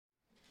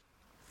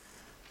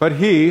But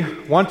he,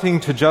 wanting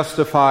to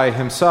justify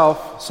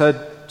himself,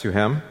 said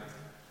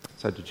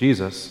to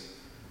Jesus,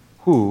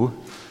 "Who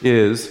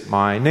is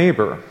my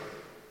neighbor?"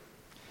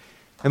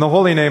 In the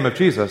holy name of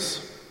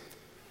Jesus,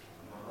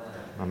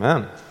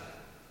 Amen.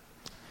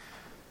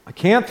 I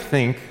can't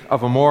think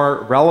of a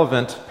more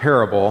relevant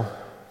parable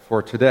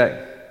for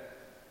today.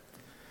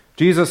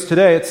 Jesus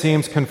today, it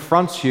seems,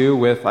 confronts you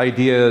with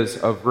ideas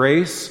of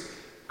race,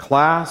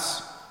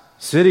 class,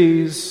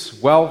 cities,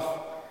 wealth,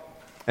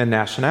 and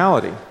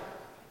nationality.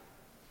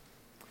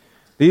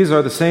 These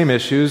are the same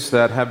issues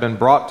that have been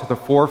brought to the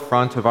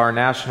forefront of our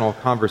national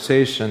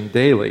conversation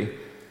daily,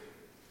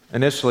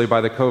 initially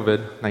by the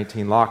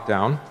COVID-19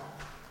 lockdown,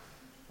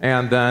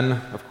 and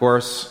then, of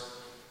course,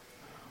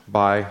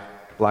 by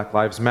Black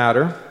Lives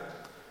Matter,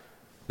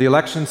 the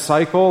election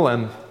cycle,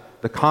 and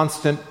the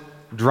constant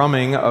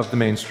drumming of the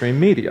mainstream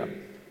media.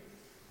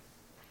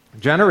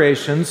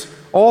 Generations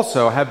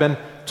also have been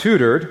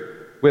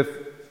tutored with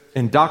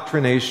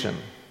indoctrination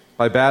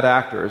by bad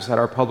actors at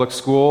our public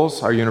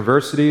schools, our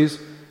universities,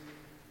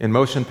 in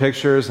motion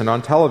pictures, and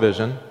on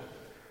television,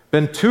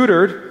 been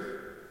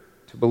tutored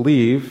to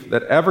believe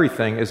that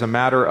everything is a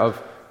matter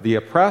of the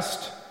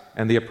oppressed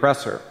and the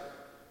oppressor,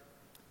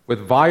 with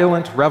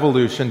violent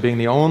revolution being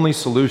the only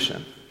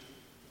solution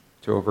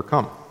to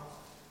overcome.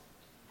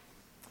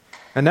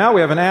 And now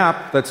we have an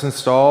app that's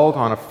installed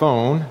on a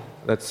phone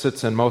that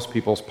sits in most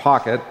people's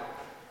pocket,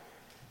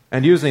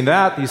 and using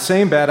that, these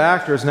same bad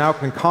actors now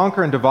can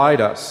conquer and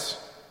divide us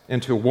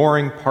into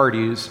warring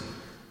parties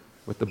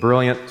with the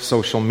brilliant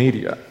social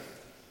media,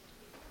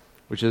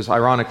 which is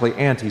ironically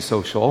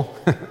antisocial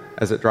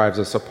as it drives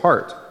us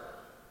apart.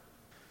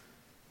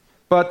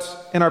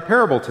 But in our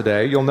parable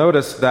today, you'll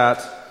notice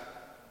that,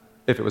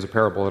 if it was a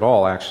parable at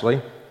all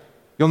actually,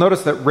 you'll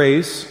notice that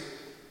race,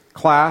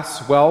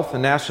 class, wealth,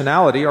 and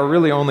nationality are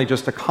really only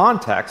just a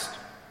context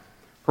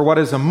for what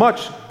is a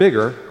much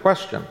bigger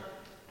question.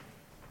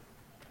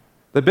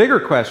 The bigger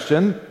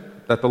question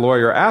that the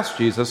lawyer asked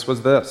Jesus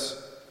was this: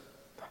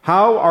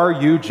 how are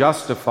you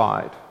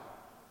justified?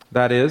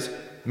 That is,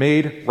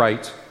 made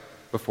right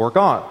before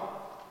God.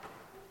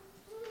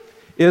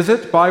 Is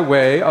it by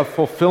way of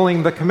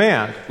fulfilling the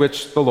command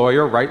which the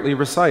lawyer rightly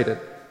recited?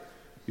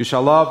 You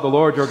shall love the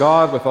Lord your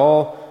God with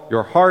all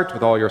your heart,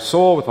 with all your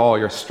soul, with all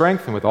your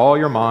strength, and with all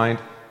your mind,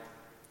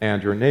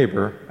 and your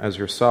neighbor as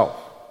yourself.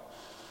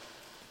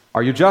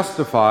 Are you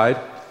justified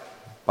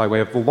by way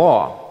of the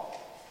law?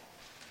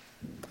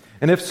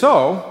 And if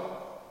so,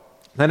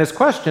 then his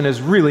question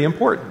is really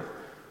important.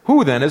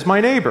 Who then is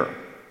my neighbor?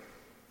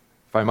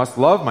 If I must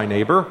love my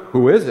neighbor,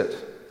 who is it?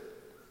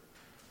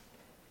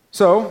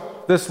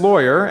 So, this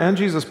lawyer, and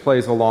Jesus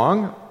plays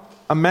along,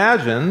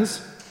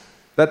 imagines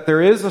that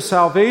there is a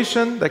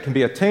salvation that can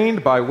be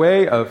attained by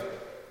way of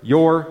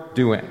your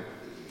doing.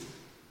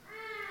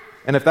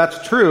 And if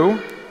that's true,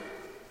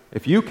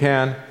 if you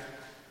can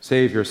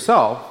save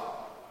yourself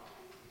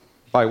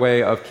by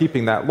way of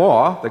keeping that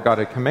law that God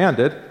had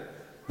commanded,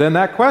 then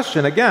that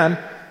question, again,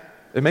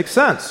 it makes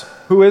sense.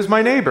 Who is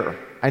my neighbor?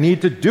 I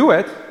need to do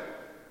it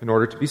in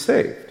order to be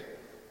saved.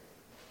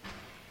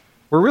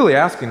 We're really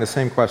asking the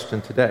same question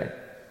today.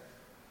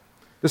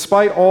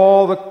 Despite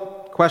all the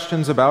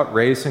questions about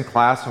race and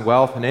class and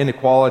wealth and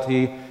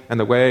inequality and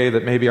the way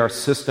that maybe our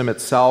system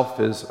itself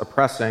is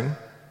oppressing,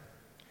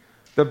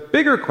 the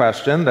bigger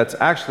question that's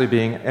actually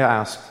being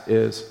asked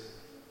is,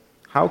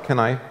 how can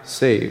I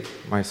save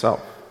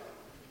myself?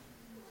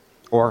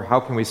 Or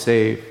how can we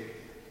save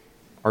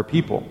our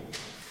people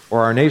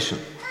or our nation?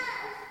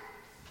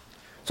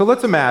 So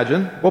let's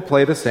imagine we'll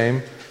play the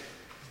same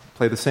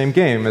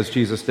game as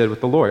Jesus did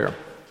with the lawyer.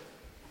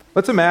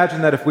 Let's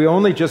imagine that if we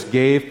only just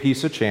gave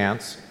peace a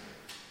chance,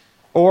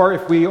 or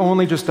if we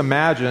only just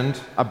imagined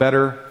a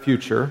better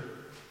future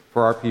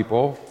for our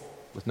people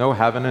with no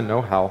heaven and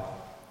no hell,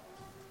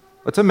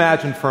 let's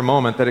imagine for a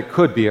moment that it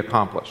could be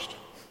accomplished.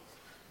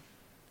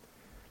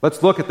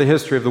 Let's look at the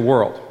history of the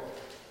world.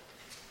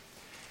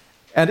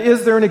 And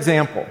is there an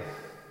example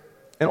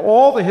in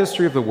all the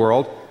history of the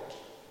world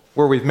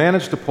where we've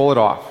managed to pull it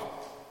off?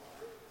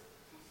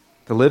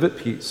 To live at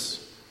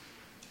peace,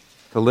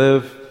 to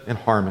live in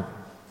harmony?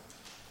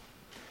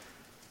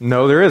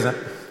 No, there isn't,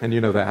 and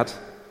you know that.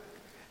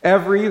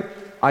 Every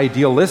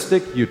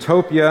idealistic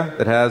utopia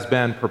that has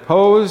been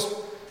proposed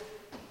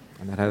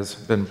and that has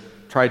been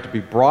tried to be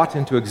brought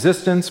into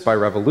existence by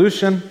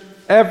revolution,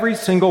 every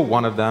single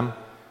one of them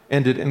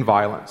ended in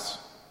violence,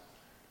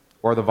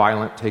 or the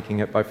violent taking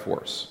it by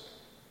force.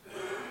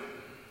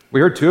 We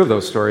heard two of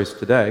those stories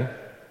today.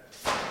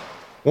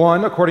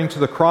 One, according to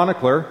the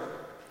chronicler,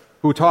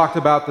 who talked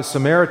about the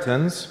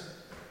Samaritans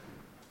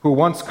who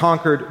once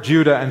conquered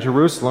Judah and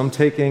Jerusalem,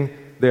 taking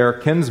their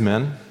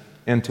kinsmen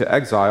into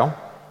exile,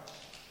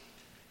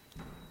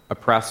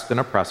 oppressed and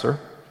oppressor.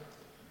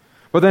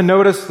 But then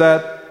notice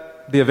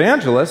that the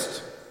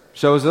evangelist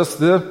shows us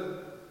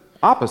the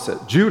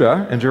opposite.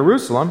 Judah and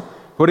Jerusalem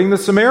putting the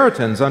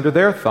Samaritans under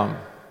their thumb,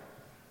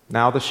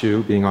 now the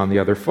shoe being on the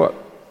other foot.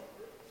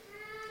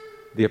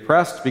 The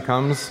oppressed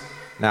becomes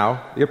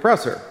now the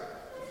oppressor.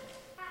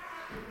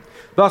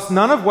 Thus,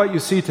 none of what you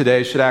see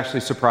today should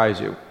actually surprise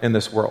you in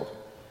this world.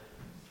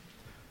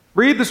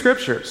 Read the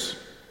Scriptures,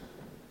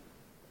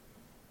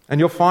 and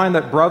you'll find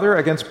that brother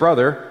against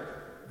brother,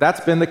 that's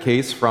been the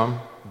case from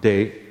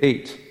day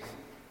 8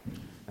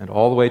 and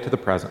all the way to the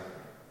present.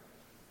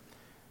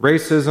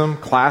 Racism,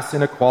 class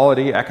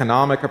inequality,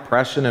 economic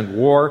oppression, and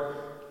war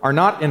are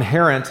not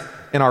inherent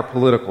in our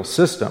political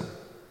system.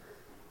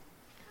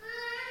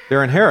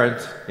 They're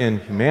inherent in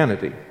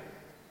humanity.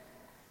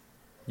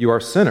 You are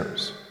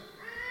sinners.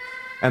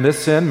 And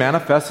this sin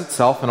manifests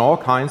itself in all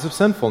kinds of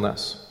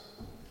sinfulness,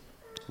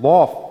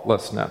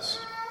 lawlessness.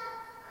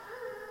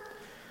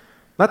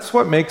 That's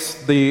what makes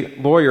the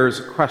lawyer's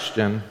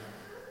question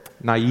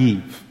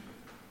naive.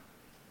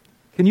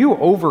 Can you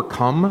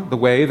overcome the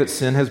way that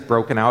sin has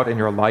broken out in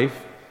your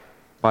life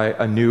by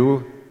a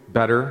new,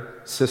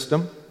 better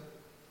system?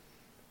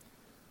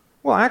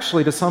 Well,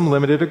 actually, to some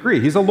limited degree.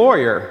 He's a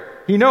lawyer.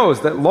 He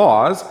knows that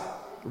laws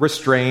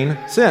restrain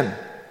sin.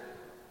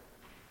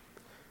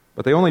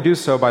 But they only do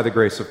so by the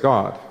grace of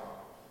God,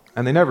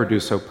 and they never do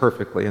so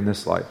perfectly in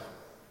this life.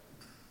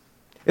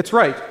 It's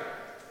right.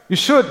 You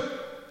should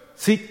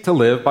seek to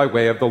live by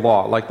way of the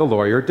law, like the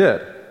lawyer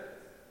did,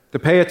 to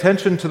pay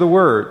attention to the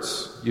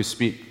words you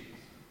speak,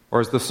 or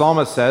as the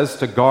psalmist says,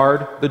 to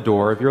guard the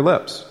door of your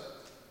lips,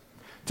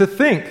 to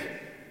think,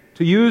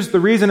 to use the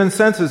reason and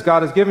senses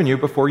God has given you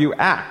before you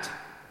act,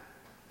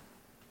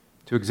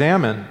 to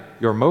examine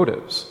your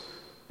motives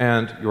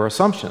and your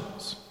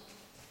assumptions.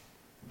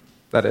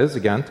 That is,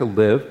 again, to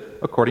live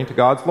according to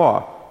God's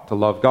law, to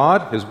love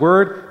God, His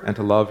Word, and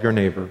to love your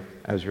neighbor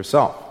as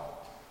yourself.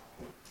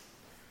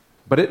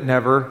 But it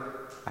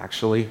never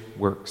actually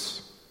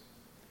works.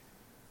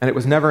 And it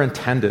was never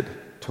intended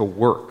to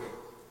work.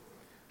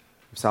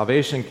 If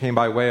salvation came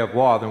by way of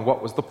law, then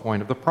what was the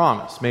point of the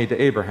promise made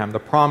to Abraham, the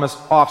promised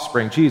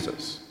offspring,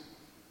 Jesus?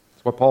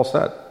 That's what Paul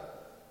said.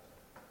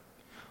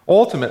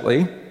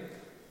 Ultimately,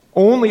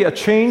 only a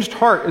changed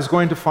heart is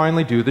going to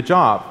finally do the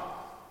job.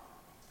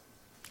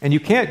 And you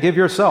can't give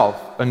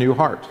yourself a new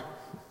heart.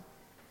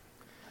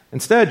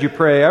 Instead, you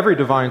pray every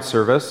divine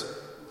service,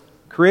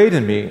 create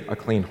in me a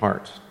clean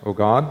heart, O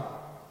God.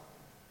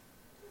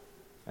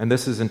 And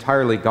this is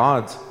entirely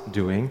God's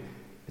doing.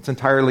 It's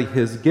entirely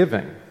His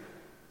giving.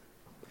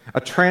 A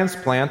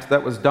transplant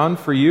that was done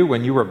for you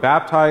when you were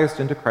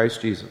baptized into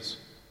Christ Jesus.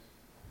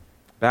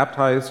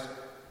 Baptized,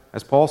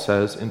 as Paul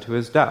says, into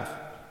His death.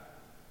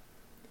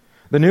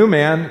 The new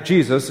man,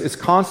 Jesus, is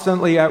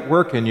constantly at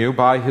work in you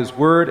by His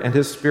Word and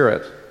His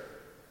Spirit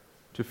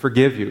to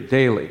forgive you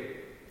daily,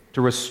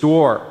 to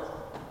restore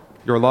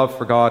your love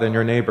for God and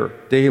your neighbor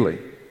daily,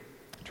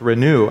 to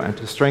renew and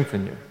to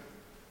strengthen you.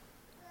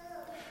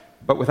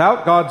 But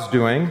without God's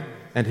doing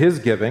and His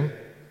giving,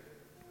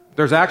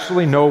 there's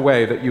actually no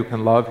way that you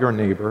can love your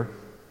neighbor.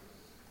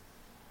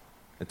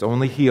 It's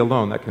only He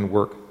alone that can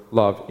work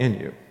love in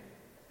you.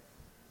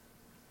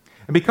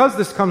 And because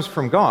this comes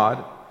from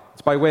God,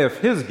 it's by way of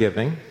His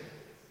giving,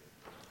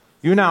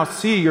 you now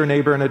see your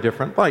neighbor in a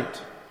different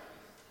light.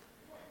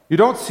 You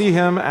don't see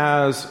him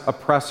as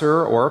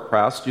oppressor or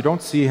oppressed. You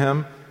don't see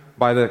him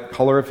by the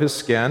color of his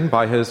skin,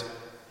 by his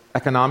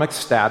economic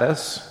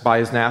status, by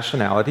his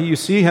nationality. You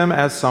see him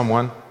as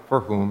someone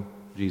for whom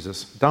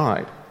Jesus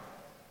died.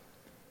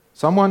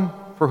 Someone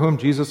for whom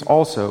Jesus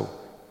also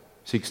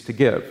seeks to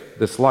give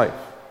this life.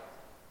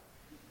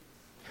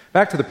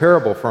 Back to the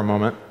parable for a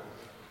moment.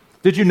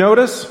 Did you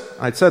notice?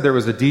 I said there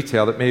was a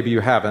detail that maybe you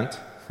haven't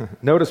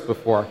noticed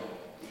before.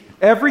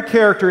 Every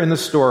character in the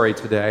story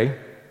today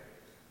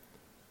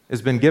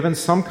has been given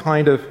some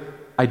kind of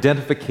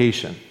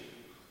identification.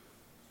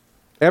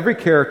 Every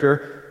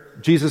character,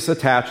 Jesus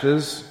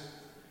attaches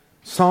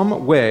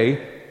some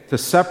way to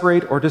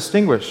separate or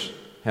distinguish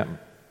him.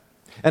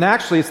 And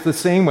actually, it's the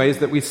same ways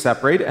that we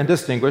separate and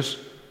distinguish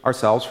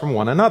ourselves from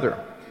one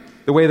another.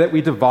 The way that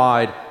we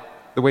divide,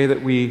 the way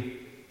that we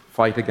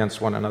fight against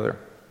one another.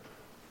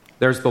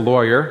 There's the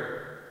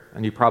lawyer,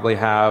 and you probably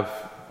have,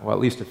 well, at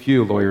least a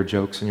few lawyer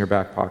jokes in your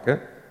back pocket.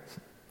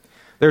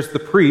 There's the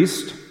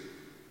priest,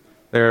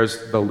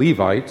 there's the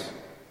Levite,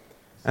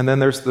 and then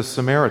there's the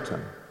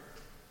Samaritan.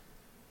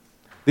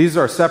 These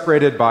are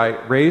separated by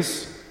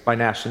race, by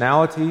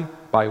nationality,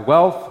 by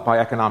wealth, by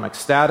economic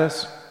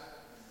status,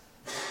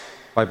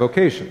 by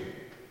vocation.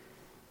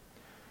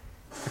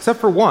 Except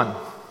for one,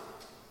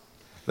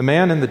 the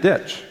man in the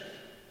ditch.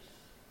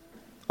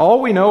 All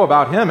we know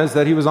about him is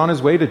that he was on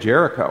his way to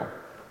Jericho.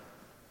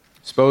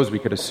 Suppose we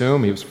could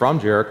assume he was from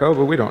Jericho,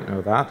 but we don't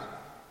know that.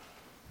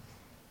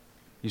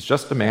 He's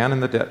just a man in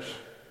the ditch.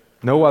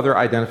 No other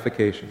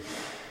identification.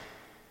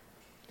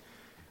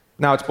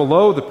 Now, it's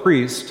below the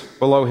priest,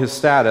 below his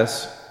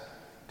status,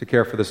 to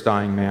care for this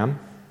dying man.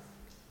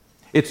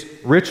 It's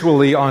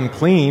ritually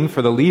unclean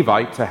for the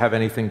Levite to have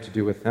anything to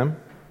do with him.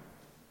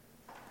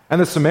 And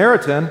the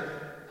Samaritan,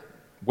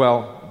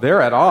 well,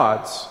 they're at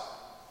odds.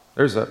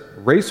 There's a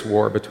race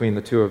war between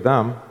the two of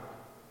them.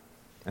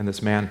 And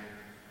this man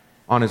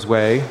on his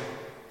way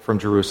from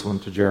Jerusalem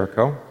to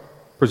Jericho,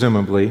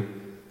 presumably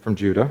from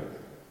Judah.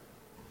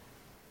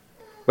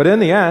 But in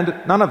the end,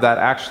 none of that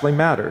actually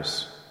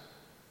matters.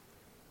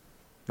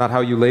 not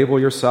how you label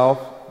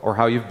yourself or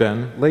how you've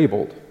been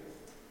labeled.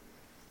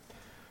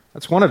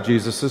 That's one of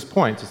Jesus'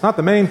 points. It's not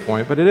the main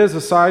point, but it is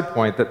a side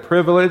point that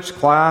privilege,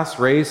 class,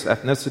 race,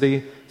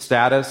 ethnicity,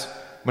 status,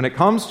 when it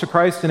comes to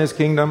Christ and his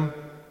kingdom,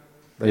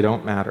 they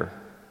don't matter.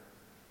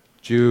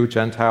 Jew,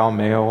 Gentile,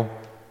 male,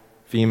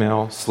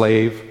 female,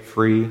 slave,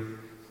 free.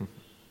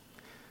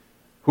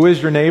 Who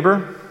is your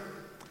neighbor?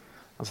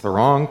 That's the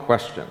wrong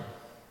question.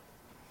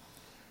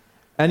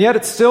 And yet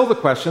it's still the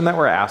question that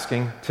we're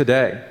asking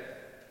today.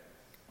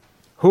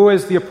 Who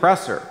is the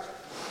oppressor?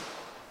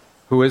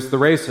 Who is the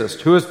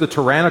racist? Who is the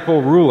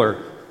tyrannical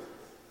ruler?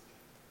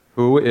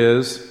 Who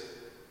is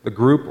the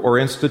group or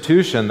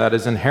institution that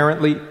is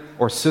inherently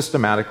or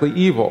systematically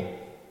evil?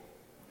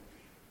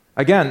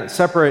 Again,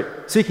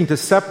 seeking to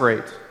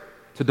separate,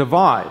 to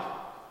divide,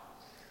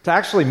 to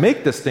actually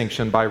make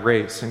distinction by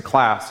race and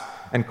class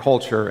and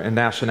culture and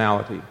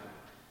nationality,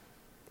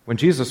 when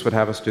Jesus would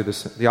have us do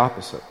the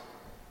opposite.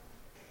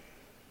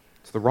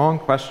 It's the wrong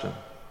question.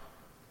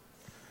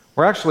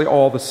 We're actually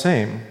all the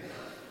same.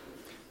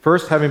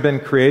 First, having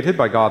been created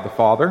by God the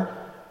Father,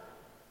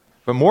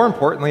 but more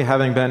importantly,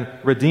 having been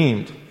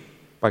redeemed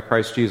by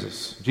Christ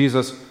Jesus.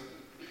 Jesus,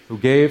 who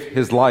gave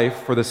his life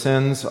for the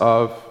sins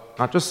of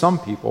not just some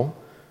people,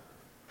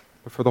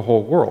 but for the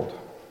whole world.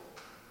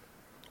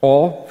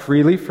 All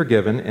freely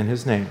forgiven in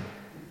his name,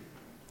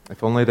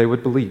 if only they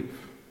would believe.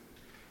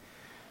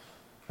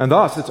 And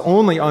thus, it's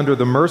only under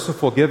the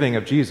merciful giving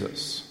of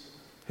Jesus,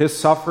 his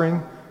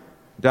suffering,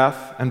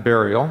 death, and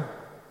burial,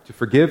 to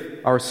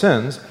forgive our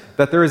sins,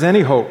 that there is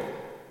any hope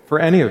for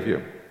any of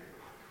you.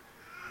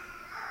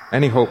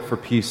 Any hope for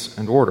peace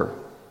and order.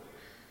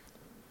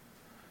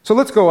 So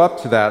let's go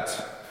up to that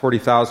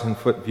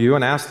 40,000-foot view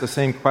and ask the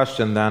same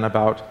question then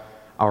about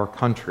our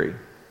country.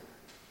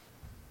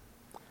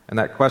 And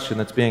that question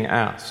that's being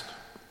asked: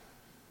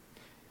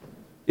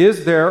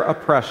 is there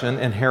oppression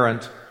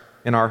inherent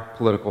in our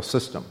political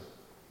system?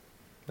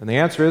 And the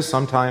answer is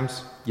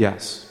sometimes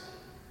yes.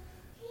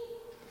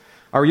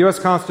 Our U.S.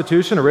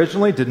 Constitution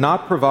originally did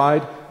not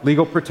provide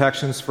legal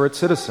protections for its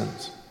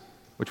citizens,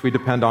 which we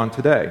depend on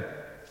today,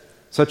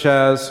 such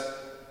as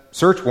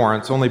search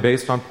warrants only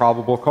based on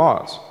probable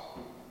cause,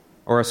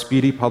 or a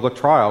speedy public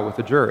trial with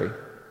a jury,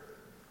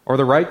 or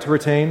the right to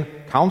retain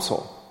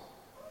counsel.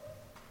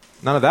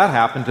 None of that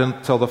happened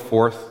until the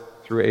Fourth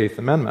through Eighth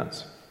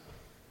Amendments.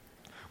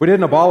 We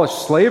didn't abolish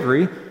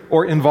slavery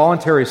or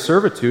involuntary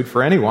servitude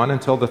for anyone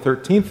until the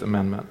 13th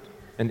Amendment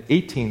in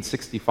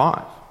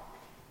 1865.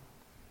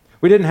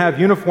 We didn't have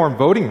uniform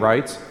voting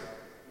rights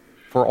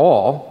for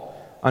all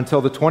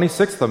until the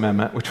 26th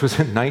Amendment, which was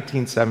in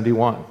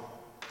 1971,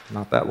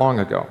 not that long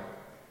ago.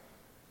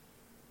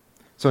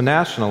 So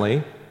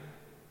nationally,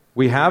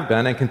 we have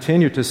been and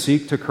continue to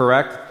seek to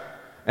correct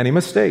any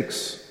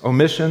mistakes,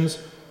 omissions,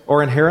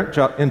 or inherent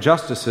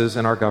injustices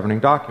in our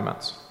governing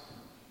documents.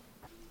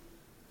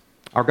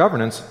 Our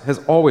governance has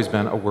always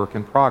been a work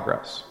in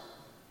progress.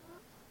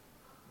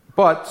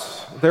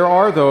 But there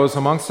are those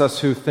amongst us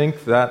who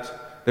think that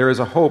there is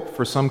a hope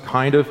for some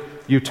kind of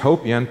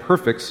utopian,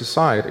 perfect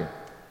society.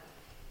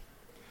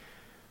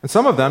 And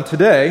some of them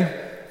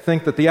today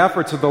think that the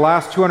efforts of the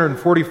last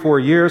 244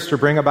 years to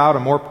bring about a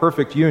more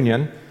perfect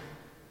union,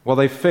 well,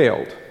 they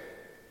failed.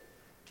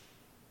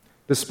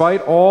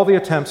 Despite all the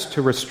attempts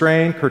to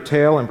restrain,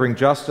 curtail, and bring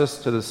justice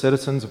to the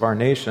citizens of our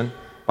nation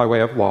by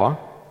way of law,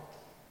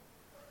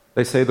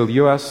 they say the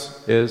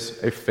U.S.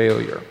 is a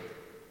failure.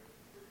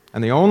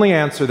 And the only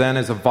answer then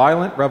is a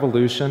violent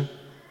revolution,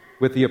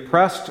 with the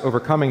oppressed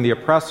overcoming the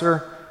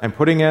oppressor and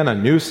putting in a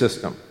new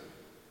system.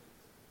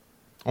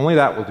 Only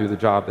that will do the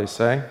job, they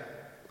say.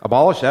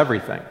 Abolish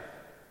everything.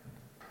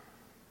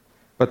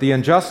 But the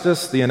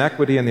injustice, the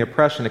inequity, and the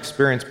oppression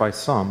experienced by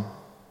some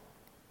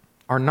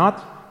are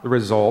not the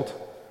result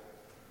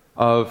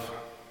of,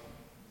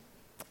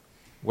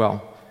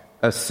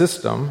 a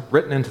system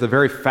written into the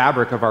very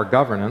fabric of our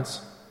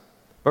governance,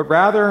 but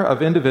rather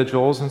of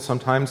individuals and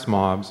sometimes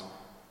mobs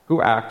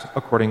who act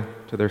according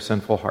to their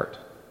sinful heart.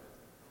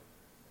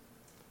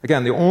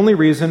 Again, the only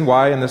reason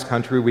why in this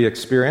country we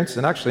experience,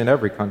 and actually in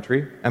every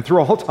country, and through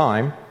all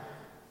time,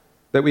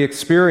 that we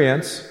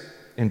experience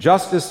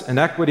injustice,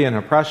 inequity, and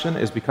oppression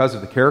is because of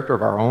the character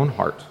of our own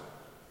heart.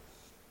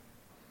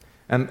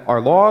 And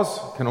our laws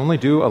can only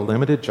do a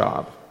limited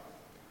job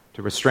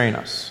to restrain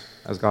us,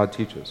 as God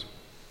teaches.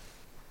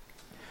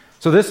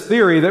 So this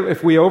theory that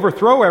if we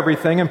overthrow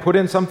everything and put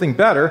in something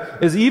better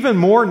is even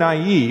more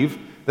naive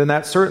than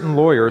that certain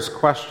lawyer's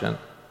question.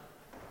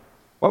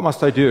 What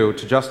must I do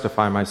to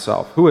justify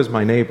myself? Who is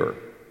my neighbor?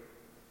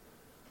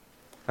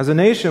 As a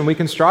nation, we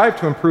can strive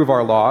to improve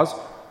our laws,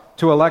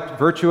 to elect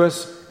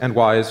virtuous and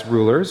wise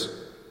rulers,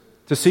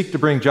 to seek to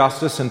bring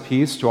justice and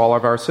peace to all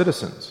of our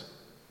citizens.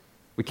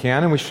 We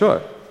can and we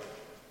should.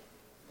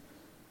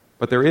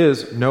 But there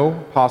is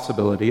no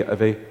possibility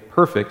of a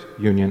perfect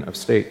union of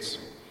states.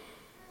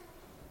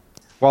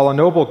 While a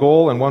noble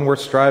goal and one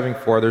worth striving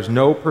for, there's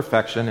no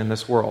perfection in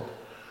this world.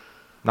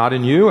 Not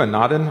in you and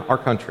not in our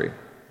country,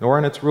 nor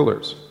in its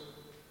rulers.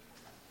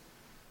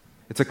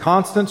 It's a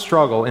constant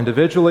struggle,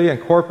 individually and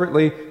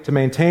corporately, to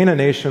maintain a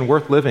nation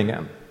worth living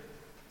in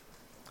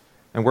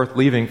and worth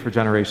leaving for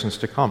generations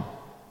to come.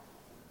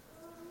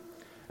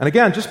 And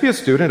again, just be a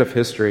student of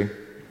history.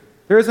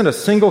 There isn't a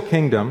single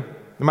kingdom,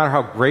 no matter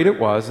how great it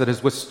was, that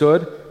has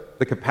withstood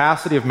the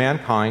capacity of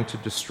mankind to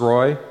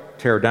destroy,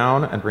 tear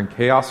down, and bring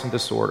chaos and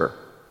disorder.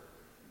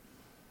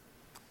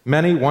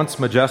 Many once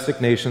majestic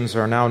nations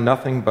are now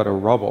nothing but a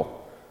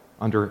rubble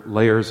under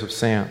layers of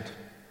sand.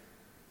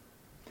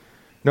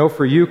 No,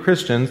 for you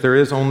Christians, there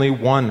is only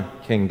one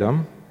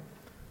kingdom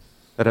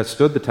that has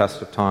stood the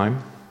test of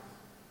time,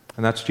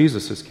 and that's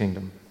Jesus'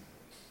 kingdom.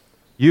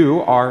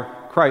 You are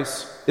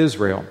Christ's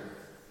Israel,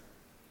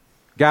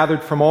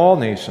 gathered from all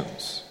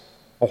nations,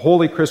 a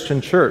holy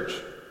Christian church.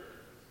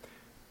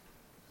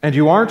 And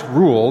you aren't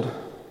ruled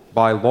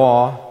by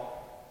law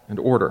and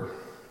order.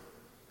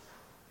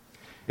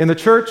 In the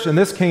church, in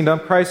this kingdom,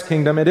 Christ's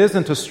kingdom, it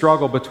isn't a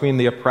struggle between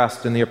the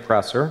oppressed and the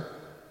oppressor.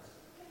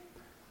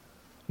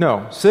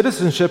 No,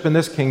 citizenship in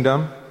this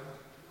kingdom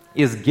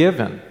is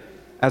given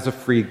as a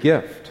free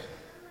gift.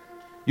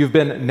 You've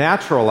been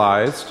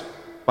naturalized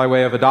by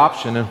way of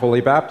adoption and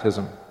holy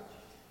baptism.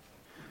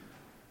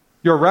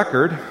 Your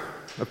record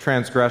of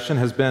transgression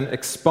has been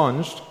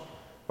expunged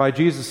by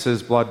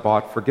Jesus'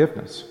 blood-bought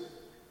forgiveness.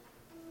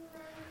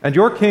 And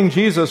your King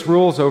Jesus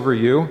rules over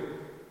you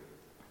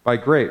by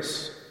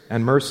grace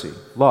and mercy,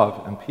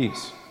 love and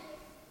peace.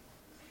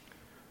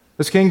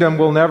 This kingdom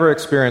will never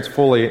experience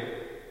fully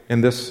in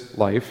this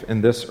life,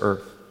 in this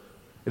earth.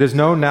 It is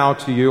known now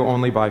to you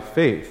only by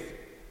faith.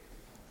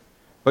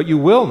 But you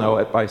will know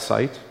it by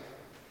sight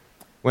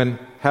when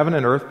heaven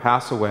and earth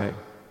pass away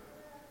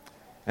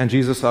and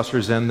Jesus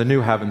ushers in the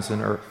new heavens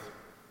and earth.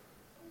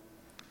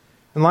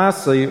 And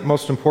lastly,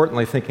 most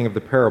importantly, thinking of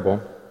the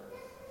parable,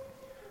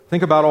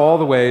 think about all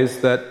the ways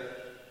that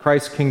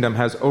Christ's kingdom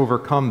has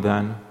overcome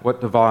then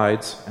what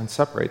divides and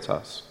separates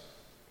us.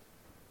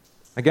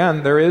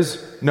 Again, there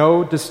is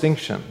no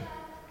distinction.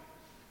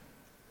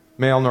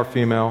 Male nor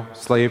female,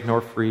 slave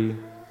nor free,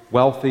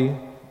 wealthy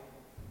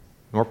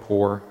nor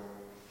poor.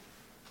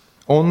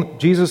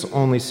 Jesus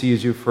only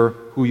sees you for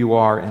who you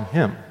are in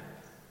Him.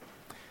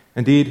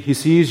 Indeed, He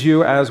sees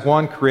you as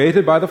one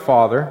created by the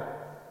Father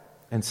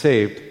and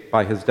saved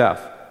by His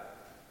death.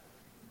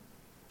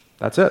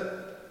 That's it.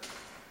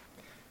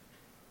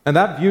 And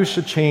that view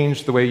should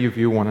change the way you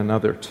view one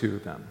another too,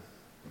 then.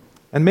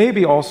 And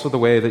maybe also the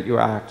way that you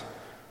act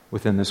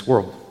within this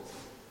world.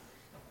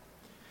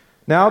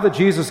 Now that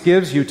Jesus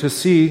gives you to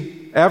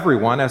see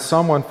everyone as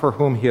someone for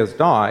whom He has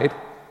died,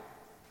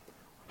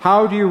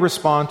 how do you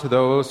respond to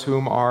those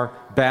whom are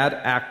bad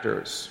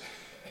actors?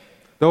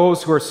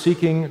 Those who are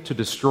seeking to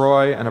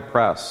destroy and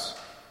oppress,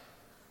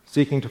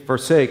 seeking to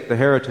forsake the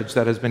heritage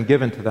that has been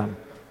given to them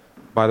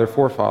by their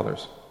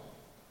forefathers?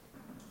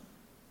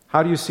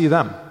 How do you see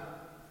them?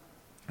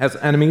 As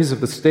enemies of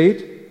the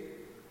state?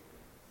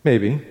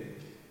 Maybe.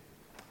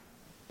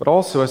 But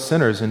also as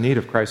sinners in need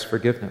of Christ's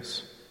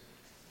forgiveness.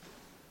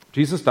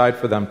 Jesus died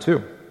for them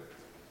too.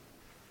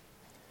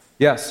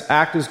 Yes,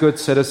 act as good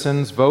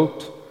citizens,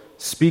 vote,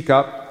 speak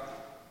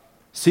up,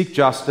 seek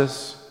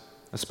justice,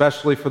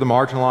 especially for the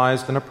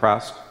marginalized and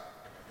oppressed.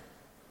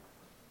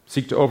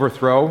 Seek to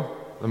overthrow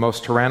the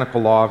most tyrannical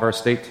law of our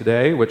state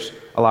today, which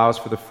allows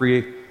for the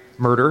free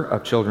murder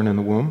of children in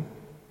the womb.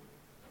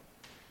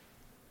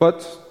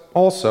 But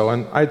also,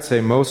 and I'd say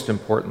most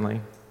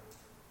importantly,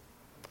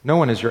 no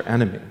one is your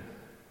enemy.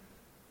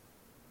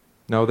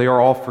 No, they are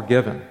all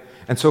forgiven.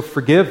 And so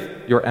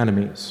forgive your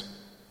enemies.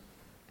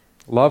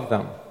 Love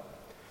them.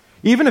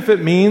 Even if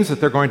it means that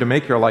they're going to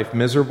make your life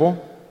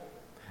miserable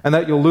and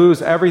that you'll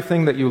lose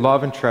everything that you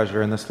love and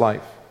treasure in this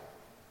life.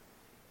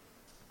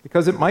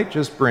 Because it might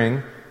just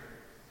bring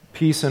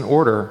peace and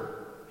order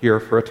here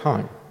for a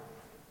time.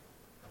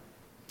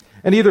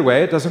 And either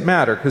way, it doesn't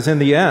matter, because in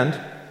the end,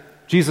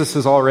 Jesus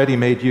has already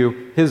made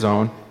you His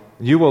own.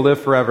 You will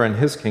live forever in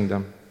His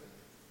kingdom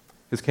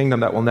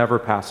that will never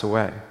pass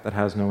away, that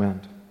has no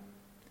end.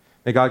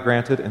 May God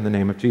grant it in the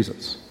name of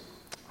Jesus.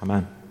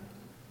 Amen.